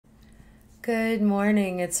Good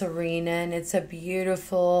morning, it's Arena, and it's a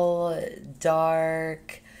beautiful,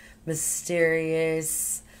 dark,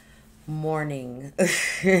 mysterious morning.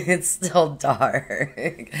 It's still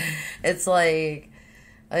dark. It's like,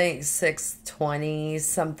 I think 6:20,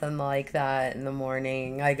 something like that in the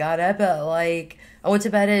morning. I got up at I went to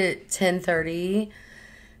bed at 10:30,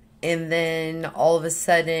 and then all of a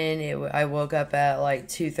sudden I woke up at like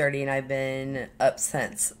 2:30, and I've been up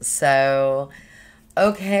since. So,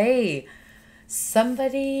 okay.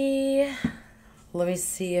 Somebody, let me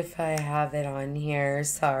see if I have it on here.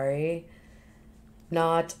 Sorry.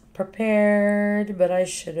 Not prepared, but I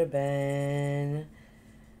should have been.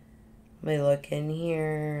 Let me look in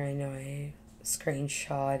here. I know I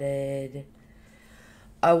screenshotted.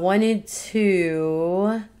 I wanted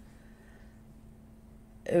to.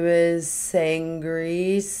 It was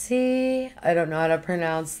Sangrisi. I don't know how to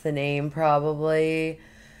pronounce the name, probably.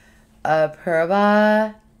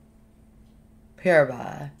 Purba.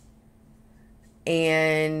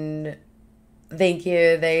 And thank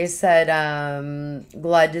you. They said,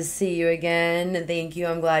 glad to see you again. Thank you.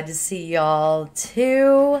 I'm glad to see y'all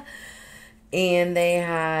too. And they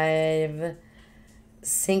have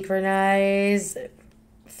Synchronized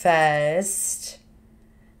Fest,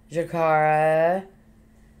 Jakara,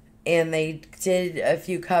 and they did a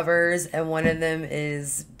few covers, and one of them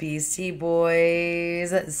is Beastie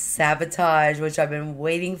Boys' Sabatoge, which I've been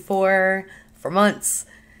waiting for months,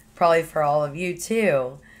 probably for all of you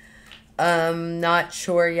too. Not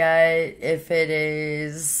sure yet if it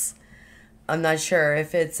is. I'm not sure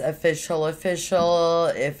if it's official, if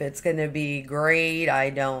it's gonna be great.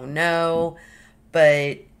 I don't know,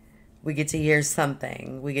 but we get to hear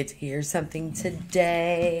something. We get to hear something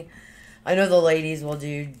today. I know the ladies will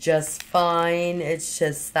do just fine. It's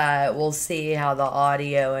just that we'll see how the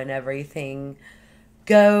audio and everything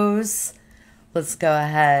goes. Let's go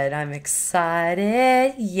ahead. I'm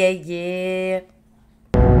excited. Yeah.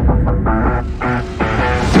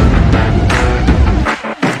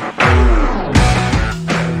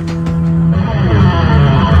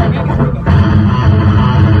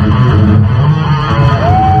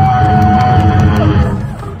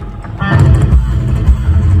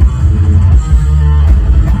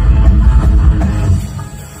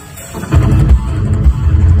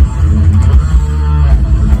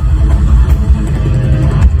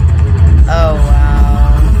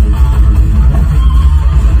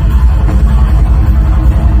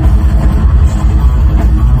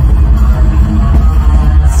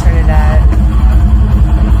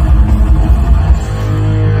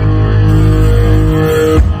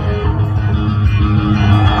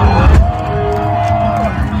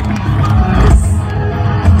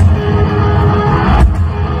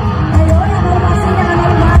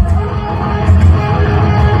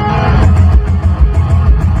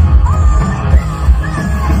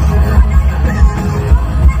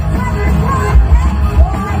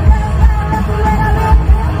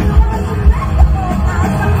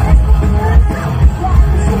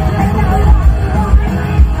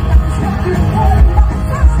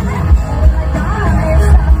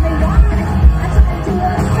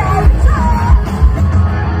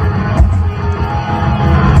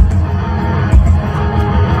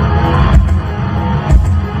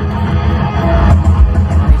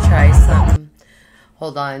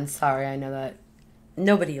 Hold on, sorry, I know that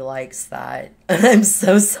nobody likes that. I'm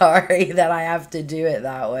so sorry that I have to do it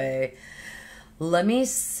that way. Let me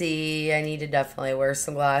see. I need to definitely wear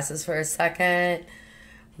some glasses for a second.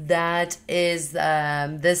 That is,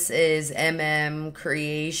 this is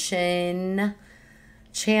Creation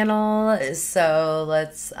channel. So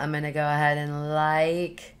I'm going to go ahead and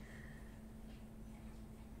like.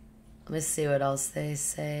 Let me see what else they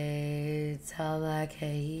say.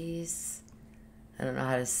 Talakais. I don't know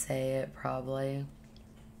how to say it, probably.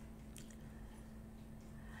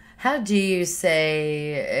 How do you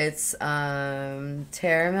say it's, Terma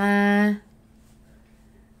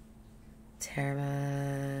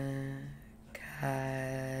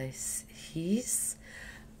Kais?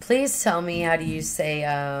 Please tell me, how do you say,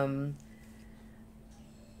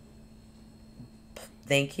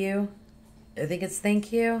 thank you? I think it's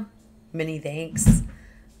thank you. Many thanks.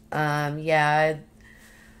 Yeah.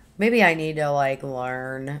 Maybe I need to,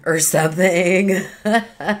 learn or something.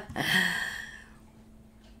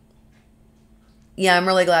 Yeah, I'm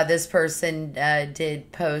really glad this person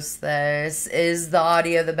did post this. Is the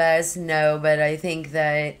audio the best? No, but I think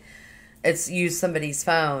that it's use somebody's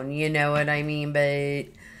phone. You know what I mean?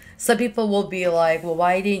 But some people will be like, well,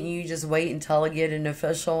 why didn't you just wait until I get an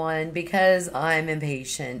official one? Because I'm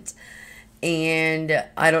impatient. And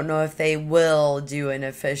I don't know if they will do an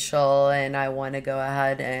official, and I want to go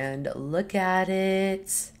ahead and look at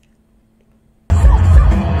it.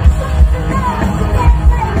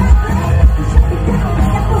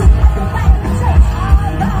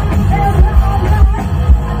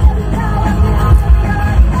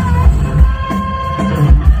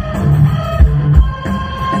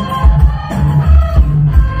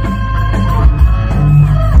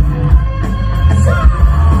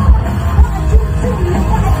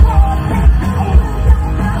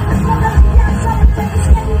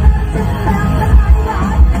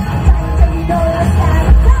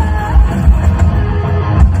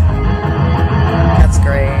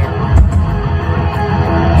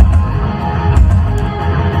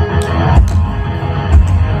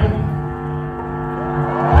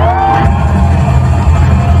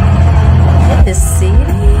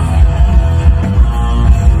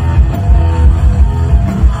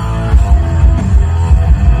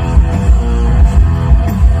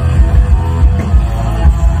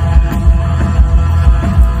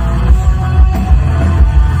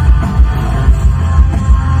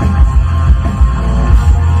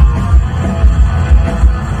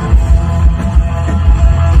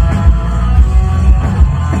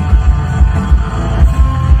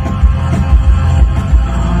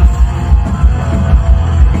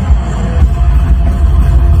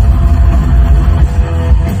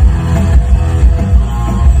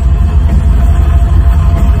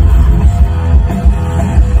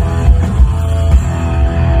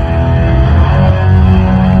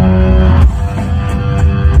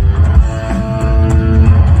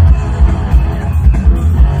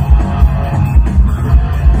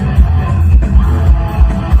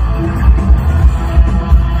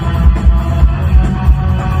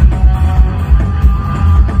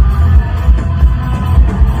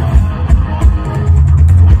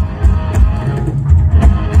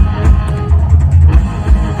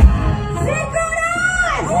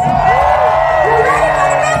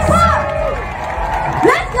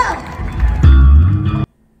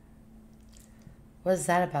 What's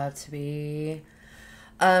that about to be?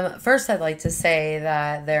 First, I'd like to say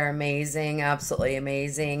that they're amazing, absolutely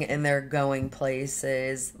amazing, and they're going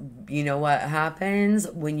places. You know what happens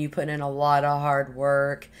when you put in a lot of hard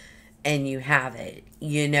work and you have it?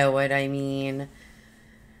 You know what I mean?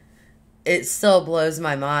 It still blows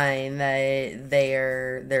my mind that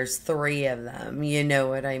there's 3 of them. You know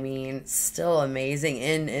what I mean? Still amazing,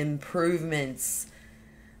 and improvements.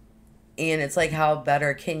 And it's like, how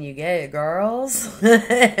better can you get, girls?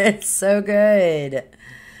 It's so good.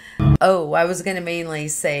 Oh, I was going to mainly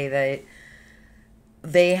say that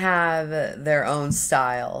they have their own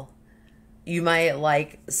style. You might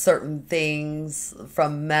like certain things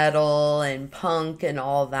from metal and punk and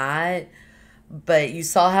all that, but you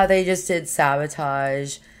saw how they just did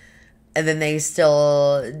Sabotage, and then they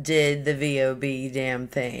still did the VOB damn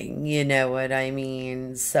thing. You know what I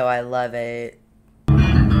mean? So I love it.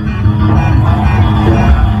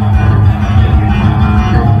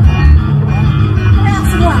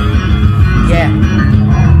 Yeah.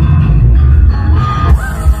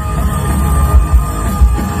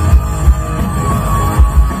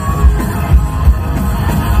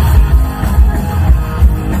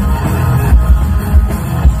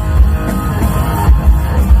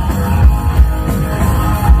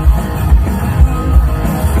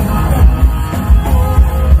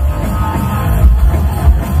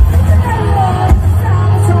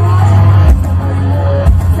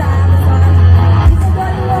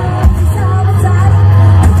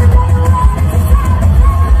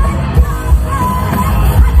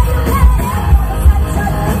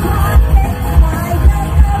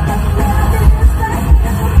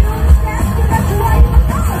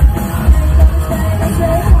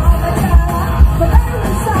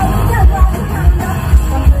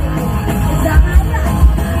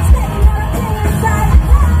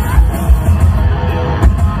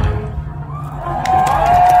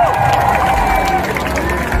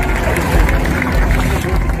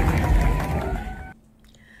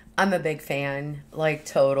 I'm a big fan, like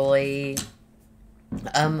totally.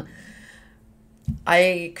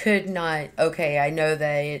 I could not, okay, I know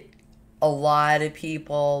that a lot of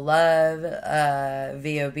people love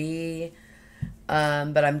VOB,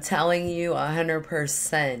 but I'm telling you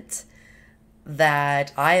 100%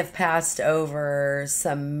 that I have passed over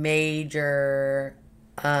some major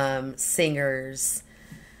singers,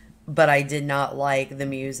 but I did not like the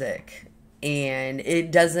music. And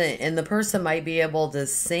it doesn't, and the person might be able to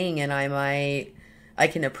sing, and I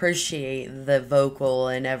can appreciate the vocal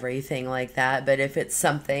and everything like that. But if it's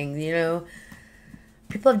something, you know,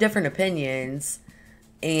 people have different opinions.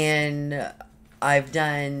 And I've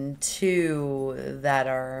done two that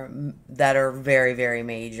are very, very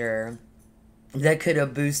major, that could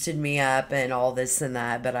have boosted me up and all this and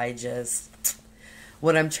that, but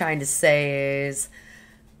what I'm trying to say is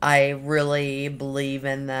I really believe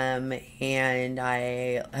in them, and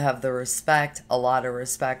I have a lot of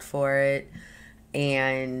respect for it.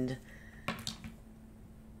 And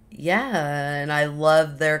yeah, and I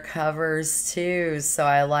love their covers too. So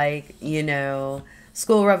I like,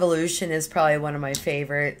 School Revolution is probably one of my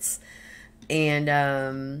favorites. And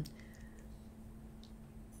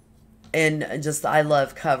just I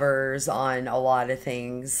love covers on a lot of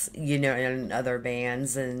things, in other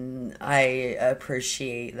bands, and I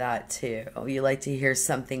appreciate that too. You like to hear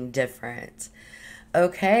something different.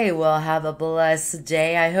 Okay, well, have a blessed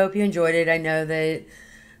day. I hope you enjoyed it. I know that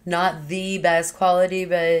not the best quality,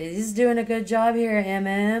 but he's doing a good job here,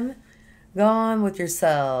 MM. Go on with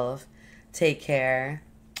yourself. Take care.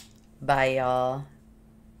 Bye, y'all.